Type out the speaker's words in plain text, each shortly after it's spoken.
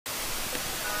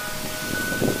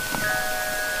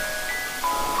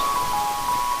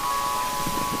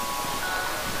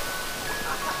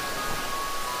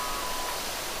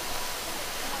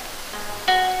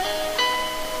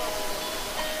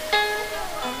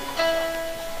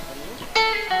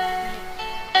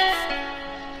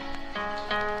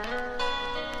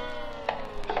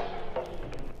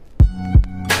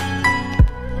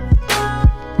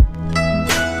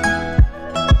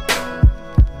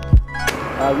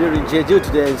we're in Jeju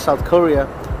today in South Korea.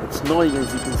 It's snowing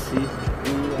as you can see. We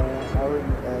are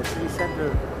in city center.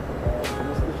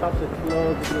 Most of the shops are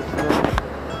closed because of snow.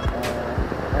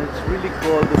 And it's really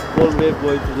cold. This cold wave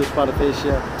going through this part of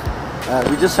Asia.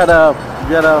 We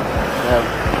had a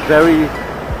very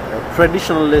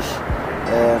traditional-ish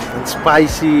and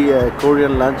spicy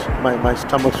Korean lunch. My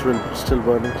stomach's still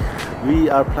burning. We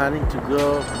are planning to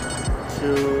go to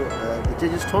the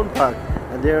Jeju Stone Park,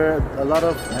 and there are a lot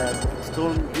of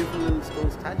beautiful little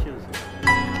stone statues.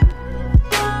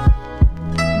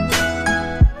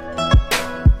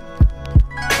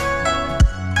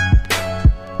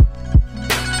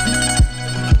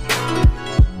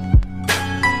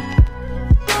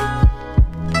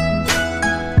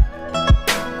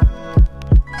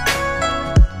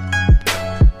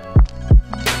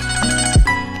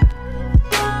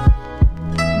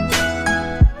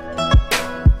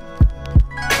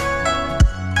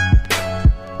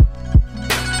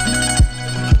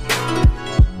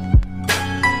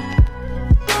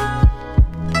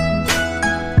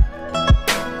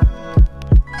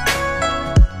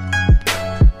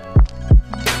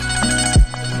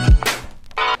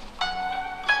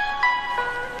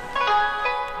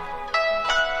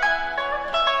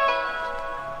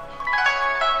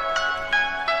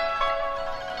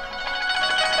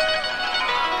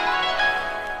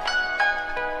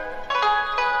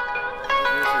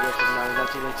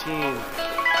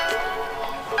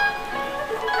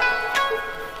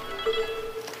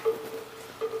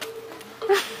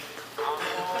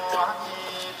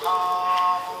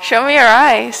 Show me your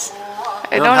eyes.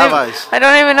 I don't have eyes. I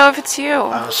don't even know if it's you.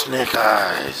 I have snake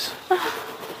eyes.